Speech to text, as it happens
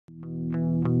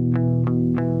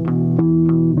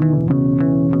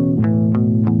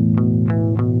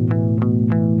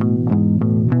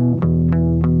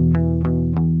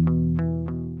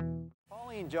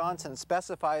Johnson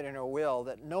specified in her will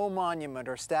that no monument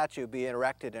or statue be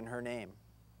erected in her name.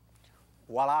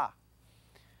 Voila!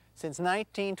 Since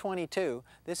 1922,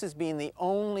 this has been the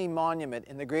only monument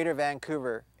in the Greater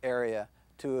Vancouver area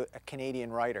to a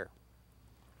Canadian writer.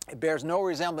 It bears no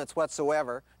resemblance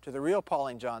whatsoever to the real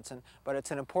Pauline Johnson, but it's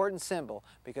an important symbol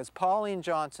because Pauline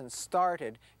Johnson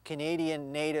started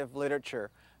Canadian Native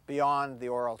literature beyond the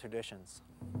oral traditions.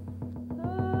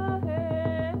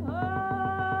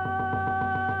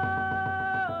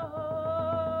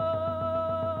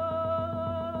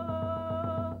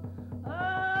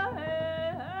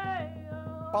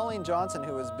 Pauline Johnson,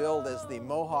 who was billed as the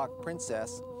Mohawk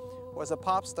Princess, was a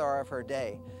pop star of her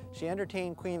day. She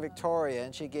entertained Queen Victoria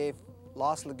and she gave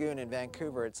Lost Lagoon in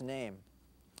Vancouver its name.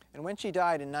 And when she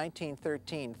died in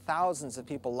 1913, thousands of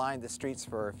people lined the streets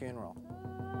for her funeral.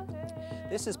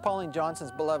 This is Pauline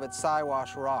Johnson's beloved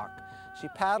Siwash Rock. She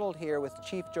paddled here with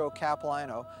Chief Joe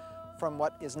Capilano from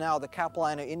what is now the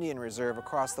Capilano Indian Reserve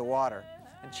across the water.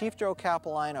 And Chief Joe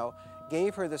Capilano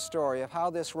gave her the story of how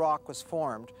this rock was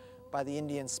formed by the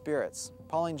Indian spirits.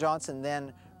 Pauline Johnson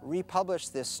then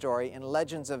republished this story in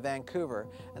Legends of Vancouver,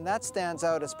 and that stands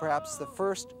out as perhaps the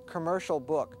first commercial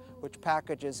book which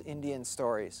packages Indian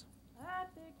stories.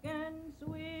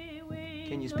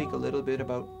 Can you speak a little bit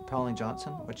about Pauline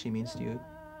Johnson, what she means to you?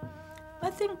 I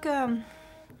think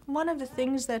one of the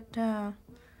things that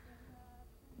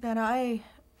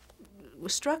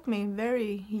struck me when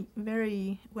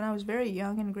I was very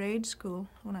young in grade school,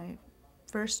 when I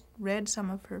first read some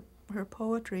of her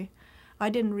poetry, I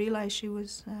didn't realize she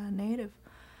was Native.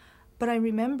 But I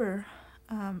remember,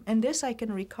 and this I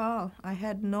can recall,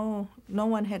 no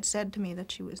one had said to me that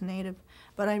she was Native,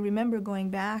 but I remember going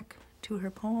back to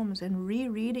her poems and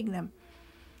rereading them.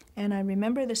 And I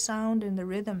remember the sound and the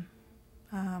rhythm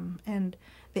and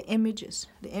the images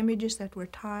that were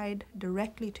tied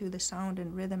directly to the sound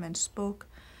and rhythm and spoke.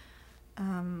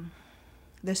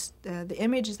 The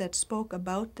images that spoke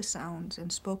about the sounds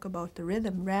and spoke about the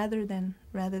rhythm rather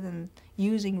than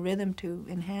using rhythm to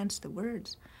enhance the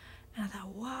words. And I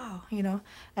thought, wow, you know,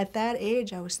 at that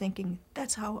age I was thinking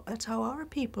that's how our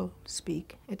people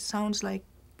speak. It sounds like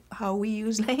how we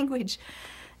use language.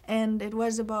 And it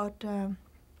was about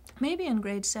maybe in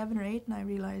grade 7 or 8, and I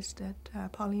realized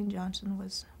that Pauline Johnson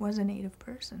was a Native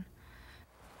person.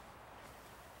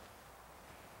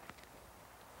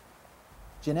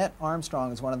 Jeannette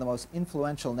Armstrong is one of the most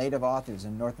influential Native authors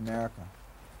in North America.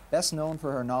 Best known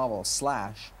for her novel,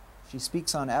 Slash, she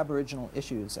speaks on Aboriginal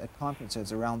issues at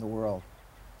conferences around the world.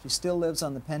 She still lives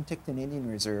on the Penticton Indian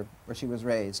Reserve, where she was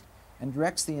raised, and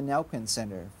directs the En′wowkin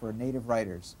Center for Native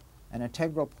Writers, an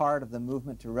integral part of the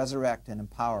movement to resurrect and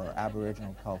empower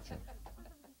Aboriginal culture.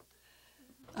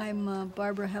 I'm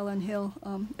Barbara Helen Hill.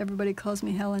 Everybody calls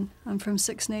me Helen. I'm from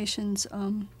Six Nations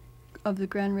of the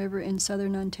Grand River in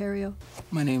southern Ontario.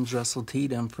 My name's Russell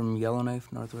Teed. I'm from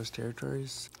Yellowknife, Northwest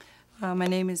Territories. My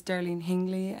name is Darlene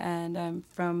Hingley, and I'm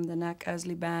from the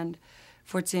Nak-Azli Band,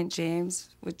 Fort St. James,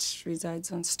 which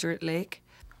resides on Stewart Lake.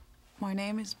 My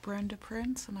name is Brenda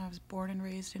Prince, and I was born and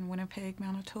raised in Winnipeg,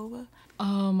 Manitoba.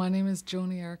 My name is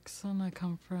Joni Erickson. I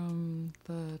come from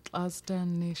the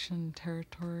Tlazdan Nation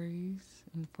territories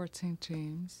in Fort St.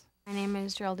 James. My name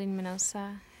is Geraldine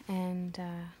Minosa, and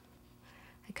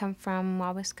I come from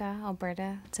En′wowkin,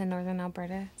 Alberta. It's in northern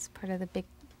Alberta. It's part of the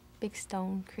Big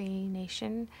Stone Cree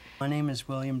Nation. My name is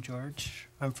William George.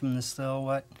 I'm from the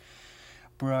Silhouette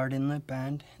Burrard Inlet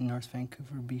Band in North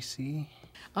Vancouver, BC.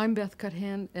 I'm Beth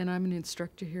Cuthan, and I'm an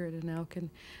instructor here at En′wowkin.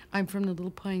 I'm from the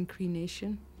Little Pine Cree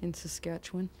Nation in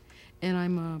Saskatchewan, and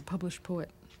I'm a published poet.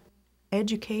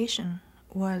 Education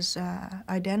was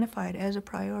identified as a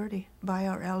priority by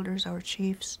our elders, our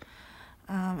chiefs,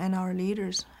 and our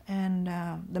leaders, and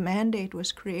the mandate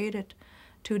was created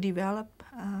to develop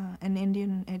an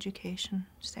Indian education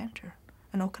center,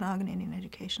 an Okanagan Indian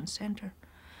Education Center,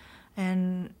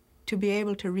 and to be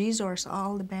able to resource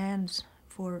all the bands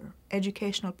for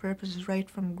educational purposes right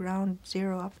from ground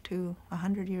zero up to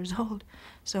 100 years old.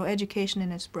 So education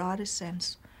in its broadest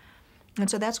sense. And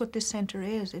so that's what this center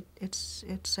is.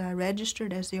 It's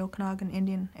registered as the Okanagan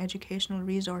Indian Educational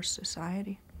Resource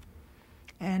Society.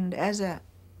 And as a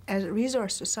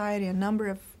resource society, a number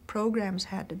of programs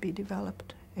had to be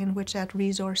developed in which that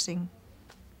resourcing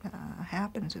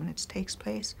happens and it takes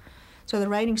place. So the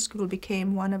writing school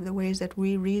became one of the ways that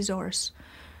we resource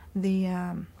the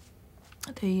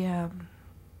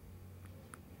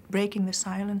breaking the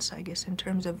silence, I guess, in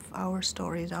terms of our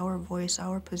stories, our voice,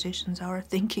 our positions, our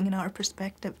thinking, and our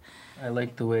perspective. I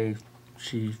like the way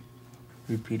she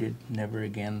repeated "never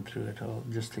again" through it all,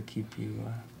 just to keep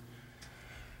you,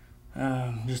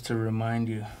 just to remind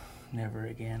you never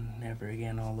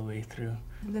again all the way through.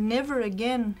 The never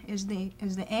again is the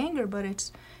anger, but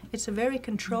it's a very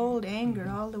controlled anger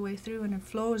all the way through, and it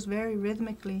flows very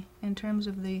rhythmically in terms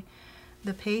of the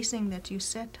pacing that you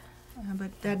set.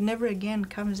 But that never again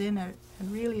comes in at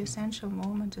really essential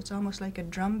moments. It's almost like a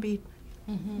drum beat,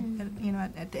 you know,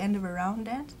 at the end of a round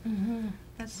dance.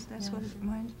 That's what it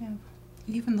reminds me of.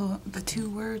 Even the two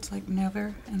words like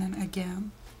never and then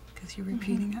again, because you're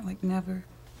repeating it like never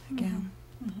again.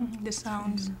 The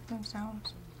sounds.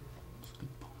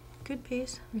 Good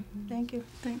piece. Thank you.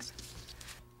 Thanks.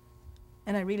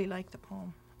 And I really like the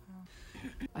poem.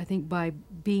 I think by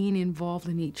being involved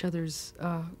in each other's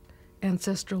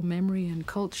ancestral memory and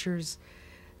cultures,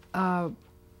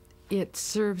 it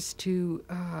serves to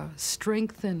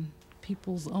strengthen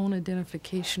people's own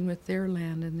identification with their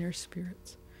land and their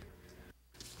spirits.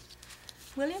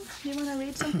 William, do you want to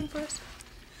read something for us?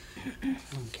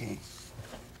 Okay.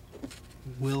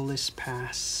 Will this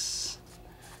pass?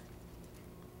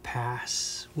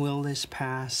 Pass. Will this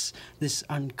pass? This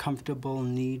uncomfortable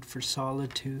need for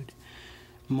solitude.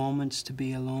 Moments to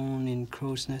be alone in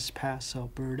Crow's Nest Pass,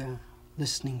 Alberta,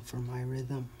 listening for my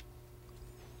rhythm.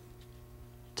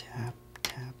 Tap,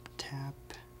 tap, tap.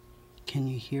 Can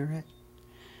you hear it?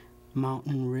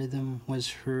 Mountain rhythm was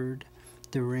heard.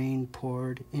 The rain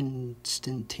poured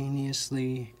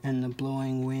instantaneously, and the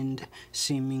blowing wind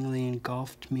seemingly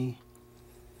engulfed me.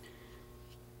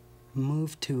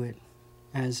 Move to it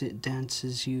as it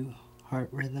dances you, heart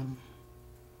rhythm.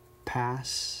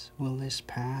 Pass, will this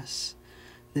pass?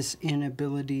 This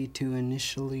inability to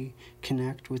initially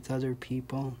connect with other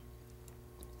people.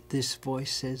 This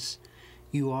voice says,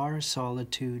 you are a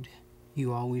solitude,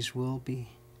 you always will be.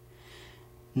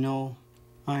 No,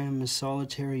 I am a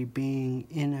solitary being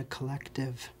in a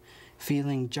collective,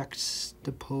 feeling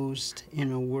juxtaposed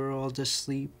in a world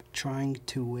asleep, trying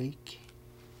to wake.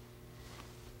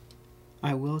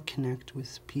 I will connect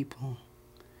with people.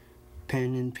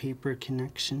 Pen and paper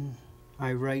connection.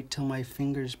 I write till my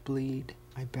fingers bleed.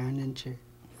 I bandage it.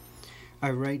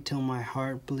 I write till my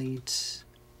heart bleeds.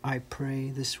 I pray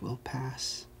this will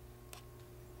pass.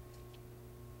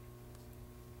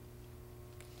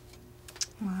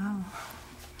 Wow.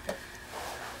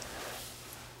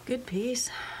 Good piece.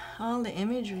 All the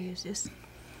imagery is just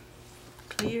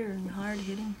clear and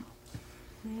hard-hitting.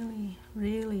 Really,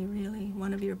 really, really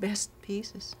one of your best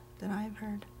pieces that I've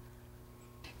heard.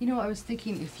 You know, I was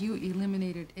thinking if you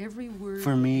eliminated every word...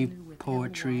 For me,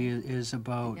 poetry is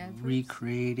about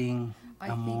recreating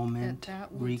a moment,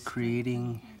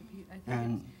 recreating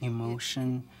an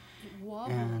emotion,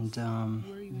 and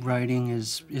writing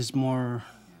is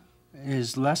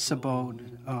less about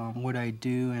what I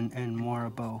do and more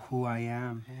about who I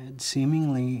am. It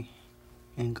seemingly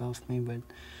engulfed me, but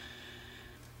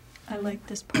I like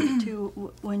this part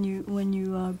too. When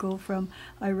you go from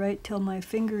I write till my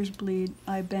fingers bleed,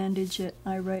 I bandage it.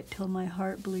 I write till my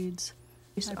heart bleeds.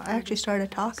 I actually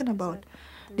started talking about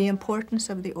the importance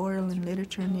of the oral in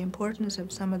literature and the importance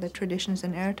of some of the traditions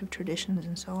and narrative traditions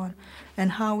and so on,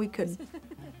 and how we could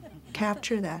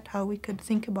capture that, how we could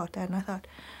think about that. And I thought,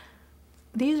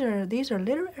 these are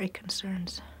literary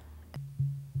concerns.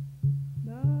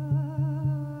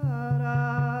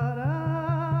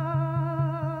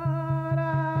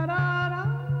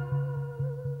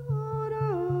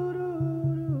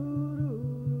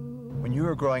 When you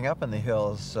were growing up in the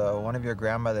hills, one of your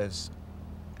grandmothers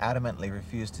adamantly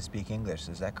refused to speak English.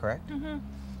 Is that correct?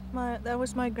 That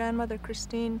was my grandmother,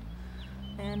 Christine,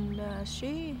 and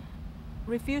she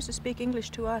refused to speak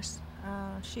English to us.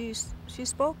 She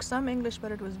spoke some English,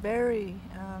 but it was very,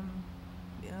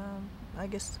 I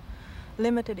guess,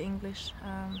 limited English.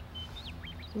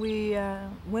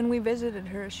 When we visited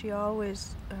her, she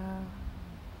always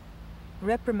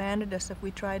reprimanded us if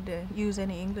we tried to use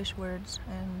any English words,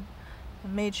 and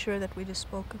made sure that we just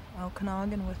spoke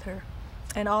Okanagan with her,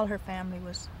 and all her family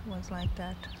was like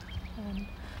that. And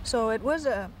so it was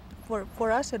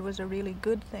for us it was a really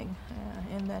good thing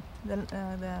in that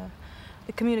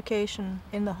the communication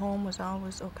in the home was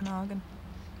always Okanagan.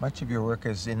 Much of your work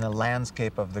is in the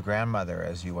landscape of the grandmother,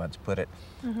 as you once put it.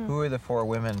 Who are the four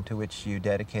women to which you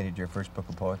dedicated your first book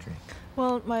of poetry?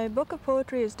 Well, my book of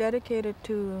poetry is dedicated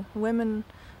to women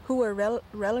who were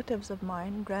relatives of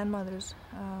mine, grandmothers.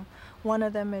 One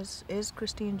of them is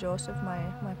Christine Joseph,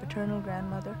 my paternal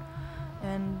grandmother,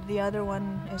 and the other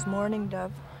one is Mourning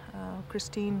Dove,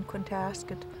 Christine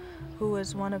Quintasket, who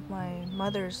was one of my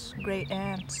mother's great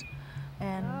aunts.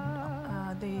 And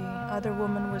the other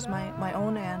woman was my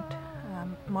own aunt,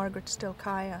 Margaret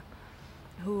Stilkaya,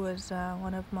 who was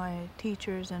one of my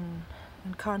teachers and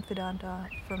and confidant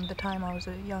from the time I was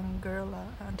a young girl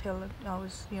until I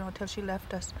was, till she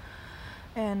left us.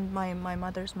 And my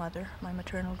mother's mother, my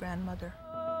maternal grandmother.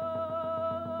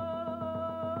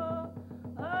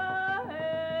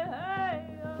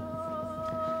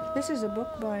 This is a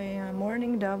book by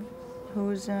Mourning Dove,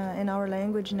 whose in our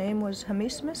language name was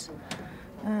Hamismus.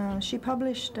 She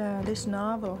published this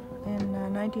novel in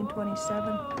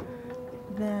 1927.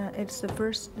 It's the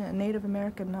first Native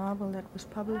American novel that was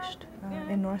published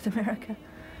in North America.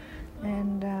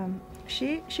 And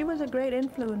she was a great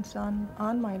influence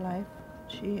on my life.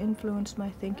 She influenced my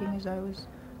thinking, as I was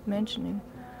mentioning,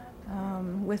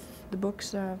 with the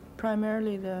books,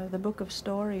 primarily the book of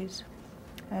stories.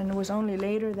 And it was only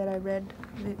later that I read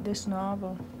this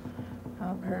novel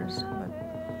of hers,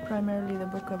 but primarily the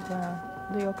book of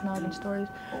the Okanagan stories.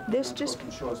 This just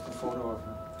show us the photo of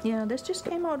her. Yeah, this just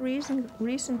came out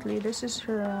recently. This is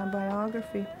her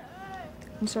biography.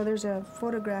 And so there's a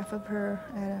photograph of her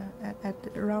at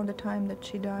around the time that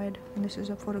she died. And this is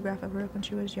a photograph of her when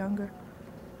she was younger.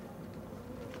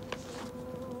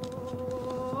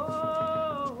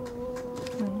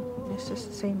 This is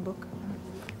the same book.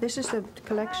 This is the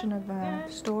collection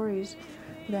of stories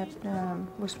that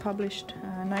was published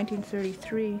in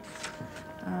 1933.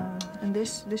 And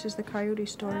this is the Coyote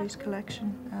Stories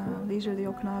collection. These are the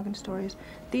Okanagan stories.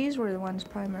 These were the ones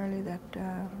primarily that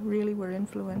really were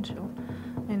influential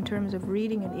in terms of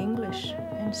reading in English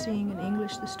and seeing in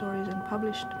English the stories and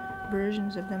published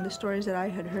versions of them, the stories that I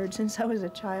had heard since I was a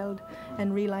child,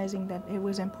 and realizing that it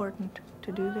was important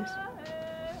to do this.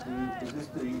 Is this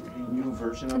the new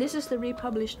version of This is the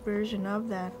republished version of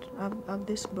that, of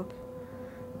this book.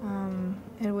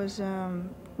 It was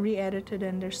re-edited,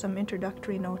 and there's some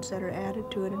introductory notes that are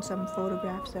added to it and some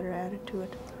photographs that are added to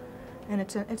it. And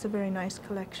it's a very nice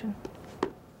collection.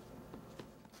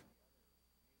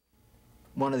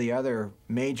 One of the other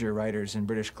major writers in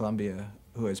British Columbia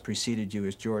who has preceded you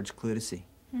is George Clutesy.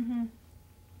 Mm-hmm. Do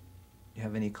you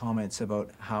have any comments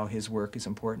about how his work is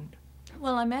important?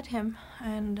 Well, I met him,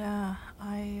 and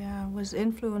I was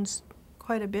influenced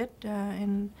quite a bit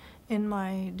in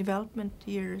my development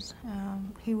years.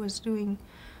 He was doing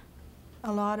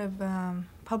a lot of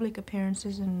public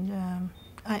appearances, and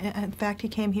in fact, he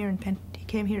came here to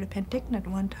Penticton at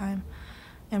one time,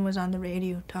 and was on the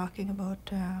radio talking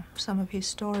about some of his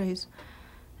stories.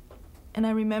 And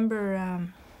I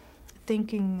remember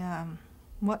thinking,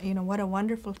 what a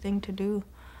wonderful thing to do,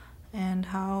 and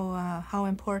how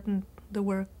important the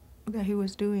work that he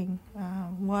was doing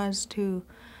was to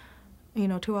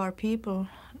our people,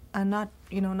 and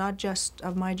not just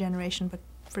of my generation, but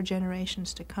for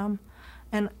generations to come.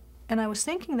 And I was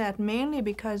thinking that mainly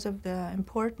because of the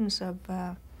importance of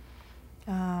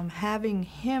having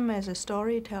him as a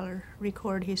storyteller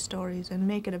record his stories and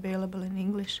make it available in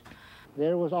English.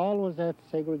 There was always that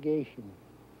segregation.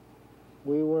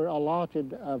 We were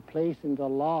allotted a place in the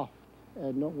loft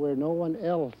where no one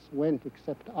else went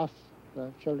except us,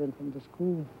 the children from the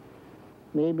school.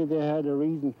 Maybe they had a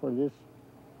reason for this.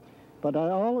 But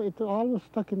it always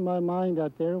stuck in my mind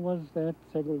that there was that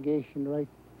segregation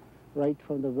right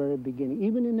from the very beginning,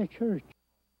 even in the church.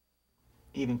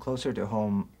 Even closer to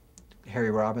home,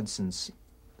 Harry Robinson's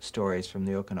stories from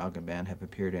the Okanagan Band have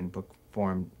appeared in book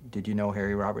form. Did you know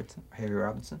Harry Robinson?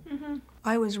 Mm-hmm.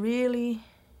 I was really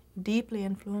deeply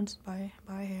influenced by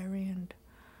Harry,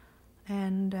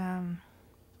 and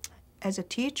as a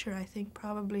teacher, I think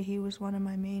probably he was one of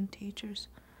my main teachers.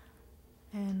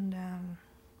 And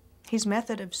his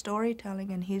method of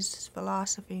storytelling and his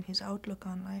philosophy and his outlook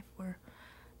on life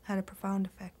had a profound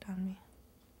effect on me,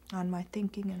 on my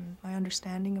thinking and my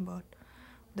understanding about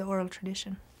the oral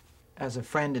tradition. As a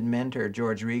friend and mentor,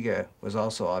 George Ryga was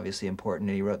also obviously important,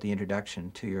 and he wrote the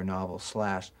introduction to your novel,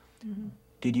 Slash. Mm-hmm.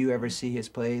 Did you ever see his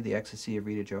play, The Ecstasy of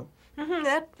Rita Jo? Mm-hmm.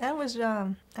 That was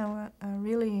a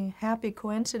really happy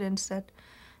coincidence that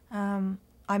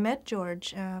I met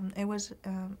George. It was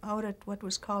out at what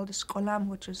was called a skolam,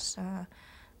 which was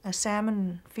a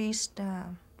salmon feast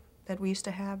that we used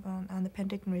to have on the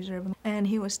Penticton Reserve. And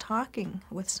he was talking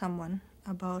with someone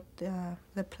about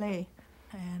the play.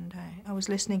 And I was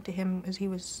listening to him as he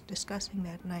was discussing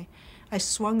that, and I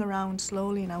swung around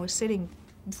slowly, and I was sitting,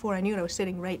 before I knew it, I was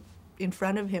sitting right in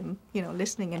front of him,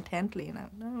 listening intently, and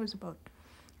I was about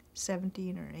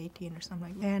 17 or 18 or something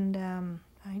like that. And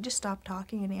I just stopped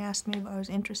talking, and he asked me if I was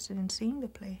interested in seeing the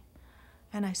play.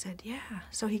 And I said, yeah.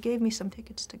 So he gave me some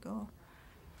tickets to go.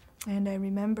 And I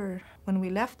remember when we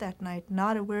left that night,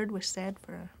 not a word was said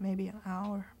for maybe an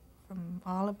hour from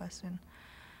all of us,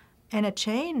 and it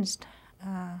changed.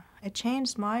 It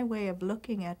changed my way of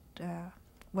looking at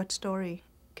what story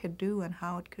could do and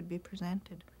how it could be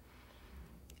presented.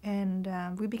 and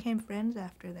we became friends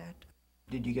after that.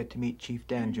 Did you get to meet Chief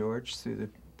Dan George through the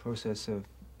process of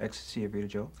Ecstasy of Rita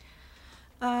Joe?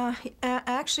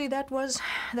 Actually,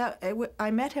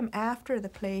 I met him after the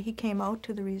play. He came out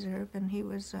to the reserve, and he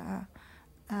was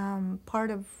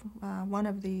part of one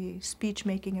of the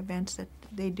speech-making events that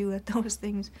they do at those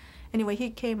things. Anyway, he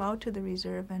came out to the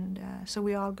reserve, and so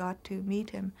we all got to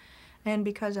meet him. And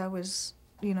because I was,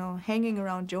 you know, hanging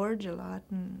around George a lot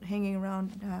and hanging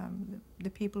around the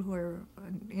people who were,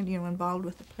 you know, involved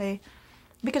with the play,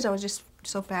 because I was just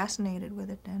so fascinated with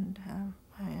it, and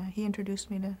he introduced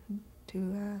me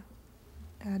to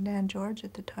Dan George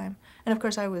at the time. And of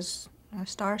course I was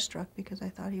starstruck because I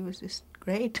thought he was just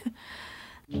great.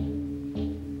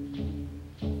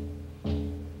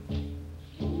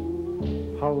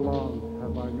 How long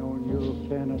have I known you,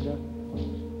 Canada?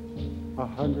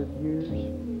 100 years?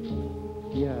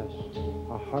 Yes,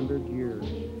 100 years.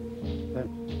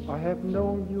 And I have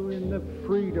known you in the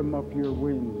freedom of your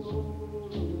winds,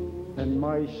 and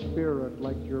my spirit,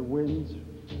 like your winds,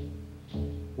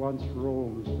 once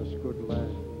roamed this good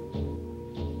land.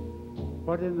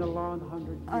 But in the long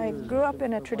 100 years... I grew up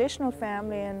in a traditional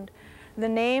family, and the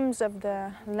names of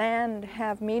the land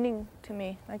have meaning to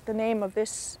me. Like the name of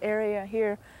this area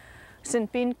here,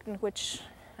 St. Penticton, which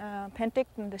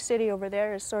Penticton, the city over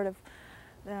there, is sort of,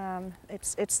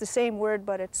 it's the same word,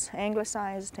 but it's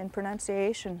anglicized in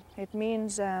pronunciation. It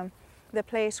means the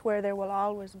place where there will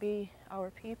always be our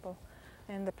people,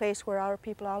 and the place where our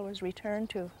people always return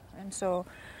to. And so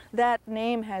that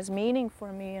name has meaning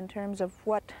for me in terms of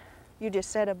what you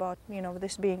just said about, you know,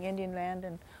 this being Indian land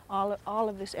and all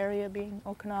of this area being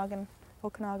Okanagan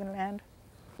land.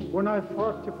 When I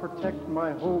fought to protect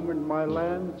my home and my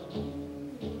lands,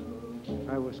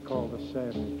 I was called a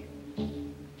savage.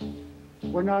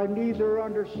 When I neither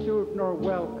understood nor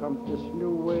welcomed this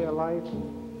new way of life,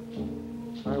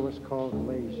 I was called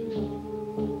lazy.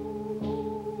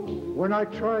 When I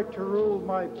tried to rule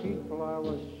my people, I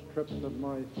was stripped of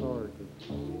my authority.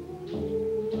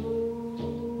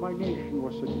 My nation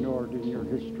was ignored in your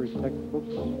history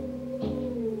textbooks.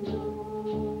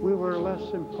 We were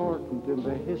less important in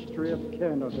the history of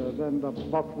Canada than the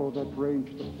buffalo that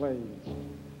ranged the plains.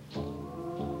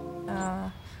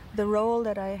 The role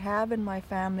that I have in my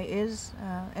family is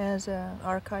as an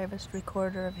archivist,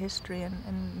 recorder of history,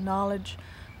 and knowledge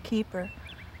keeper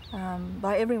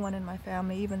by everyone in my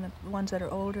family, even the ones that are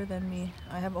older than me.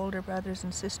 I have older brothers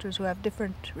and sisters who have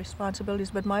different responsibilities,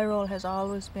 but my role has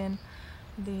always been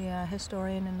the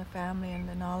historian in the family and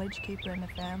the knowledge keeper in the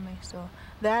family. So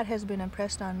that has been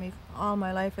impressed on me all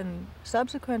my life, and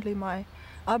subsequently my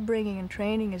upbringing and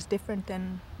training is different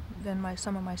than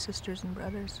some of my sisters and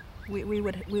brothers. We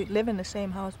live in the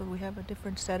same house, but we have a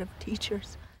different set of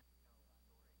teachers.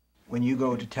 When you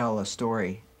go to tell a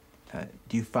story,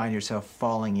 do you find yourself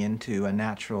falling into a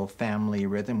natural family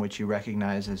rhythm which you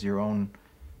recognize as your own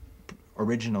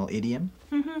original idiom?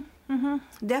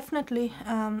 Definitely,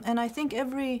 and I think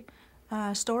every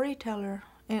storyteller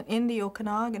in the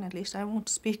Okanagan, at least, I won't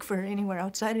speak for anywhere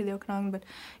outside of the Okanagan, but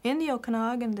in the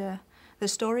Okanagan the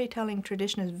storytelling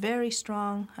tradition is very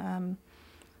strong,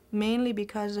 mainly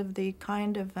because of the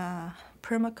kind of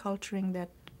permaculturing that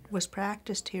was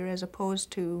practiced here, as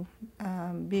opposed to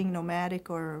being nomadic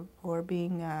or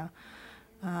being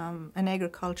an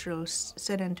agricultural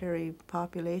sedentary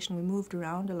population. We moved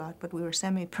around a lot, but we were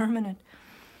semi-permanent.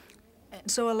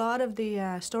 So a lot of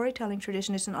the storytelling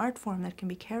tradition is an art form that can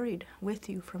be carried with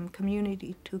you from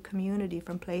community to community,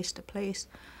 from place to place.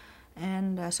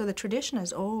 And so the tradition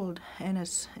is old, and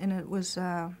it was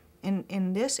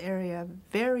in this area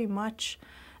very much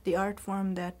the art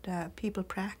form that people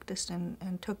practiced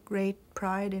and took great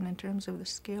pride in terms of the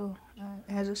skill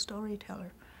as a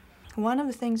storyteller. One of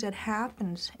the things that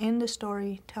happens in the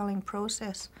storytelling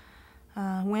process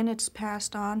when it's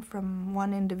passed on from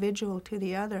one individual to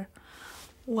the other,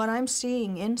 what I'm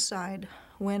seeing inside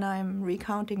when I'm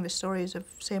recounting the stories of,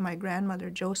 say, my grandmother,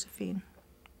 Jeannette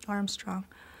Armstrong,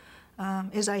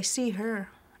 is I see her,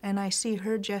 and I see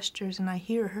her gestures, and I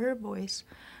hear her voice,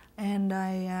 and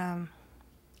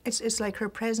it's like her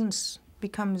presence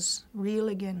becomes real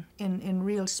again in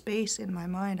real space in my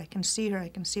mind. I can see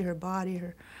her body,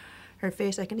 her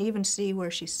face. I can even see where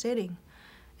she's sitting,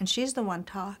 and she's the one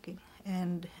talking,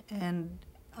 and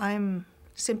I'm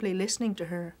simply listening to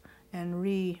her and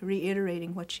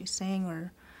reiterating what she's saying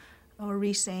or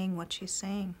re-saying what she's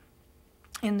saying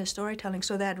in the storytelling.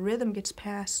 So that rhythm gets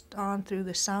passed on through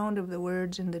the sound of the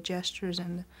words and the gestures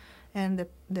and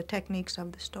the techniques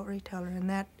of the storyteller, and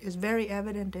that is very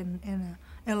evident in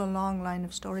a long line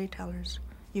of storytellers.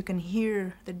 You can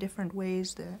hear the different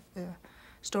ways the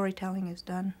storytelling is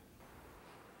done.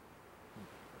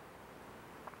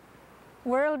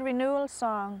 World Renewal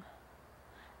Song.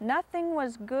 Nothing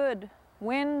was good,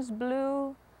 winds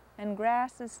blew and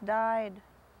grasses died.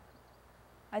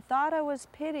 I thought I was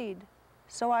pitied,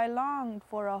 so I longed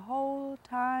for a whole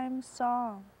time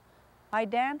song. I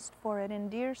danced for it in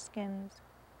deerskins.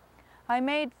 I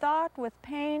made thought with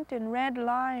paint in red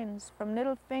lines from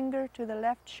little finger to the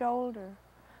left shoulder.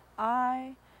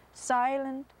 I,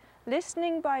 silent,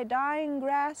 listening by dying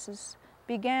grasses,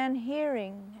 began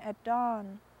hearing at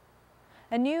dawn.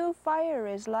 A new fire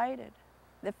is lighted.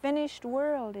 The finished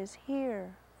world is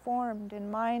here, formed in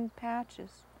mind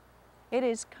patches. It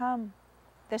is come,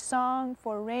 the song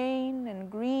for rain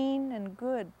and green and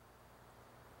good.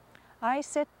 I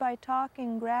sit by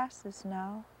talking grasses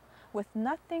now, with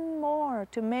nothing more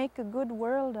to make a good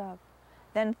world of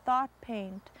than thought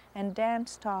paint and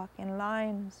dance talk in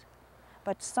lines.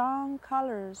 But song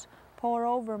colors pour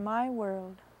over my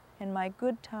world, and my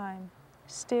good time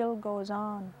still goes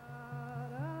on.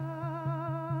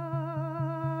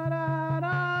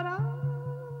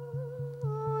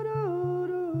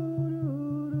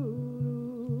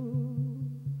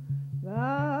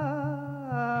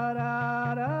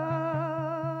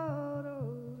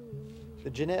 The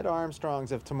Jeannette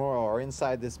Armstrongs of tomorrow are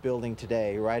inside this building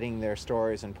today, writing their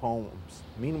stories and poems.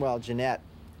 Meanwhile, Jeannette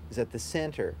is at the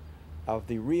center of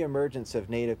the re-emergence of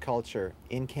Native culture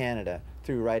in Canada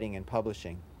through writing and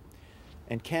publishing.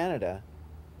 And Canada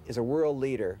is a world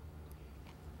leader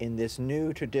in this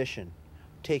new tradition,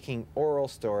 taking oral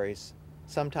stories,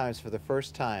 sometimes for the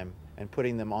first time, and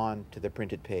putting them on to the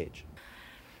printed page.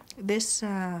 This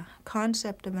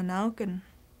concept of En≠owkin,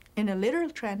 in a literal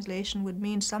translation, would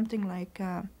mean something like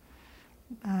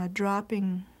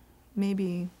dropping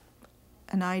maybe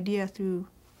an idea through,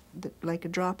 like a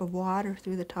drop of water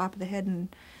through the top of the head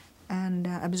and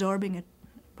absorbing it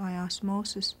by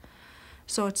osmosis.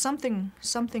 So it's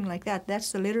something like that.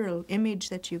 That's the literal image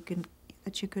that you could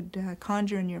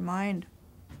conjure in your mind,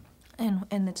 and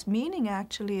its meaning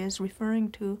actually is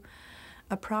referring to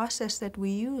a process that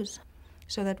we use,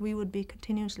 so that we would be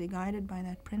continuously guided by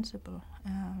that principle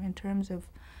in terms of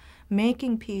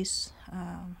making peace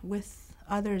with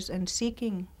others and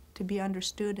seeking to be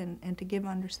understood and to give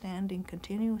understanding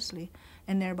continuously,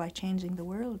 and thereby changing the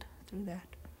world through that.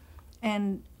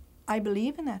 And I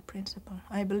believe in that principle.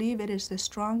 I believe it is the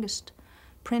strongest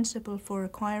principle for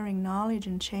acquiring knowledge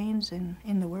and change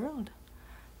in the world.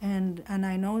 And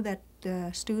I know that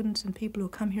students and people who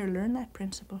come here learn that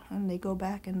principle, and they go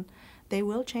back and they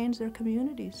will change their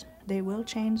communities. They will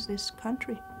change this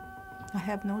country. I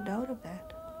have no doubt of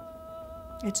that.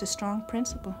 It's a strong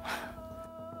principle.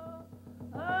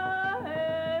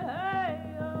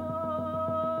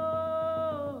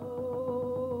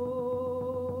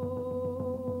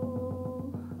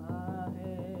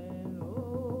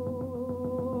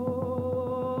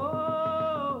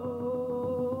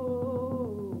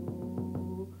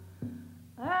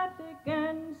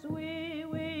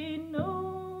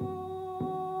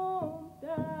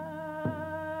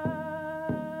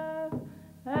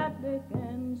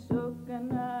 So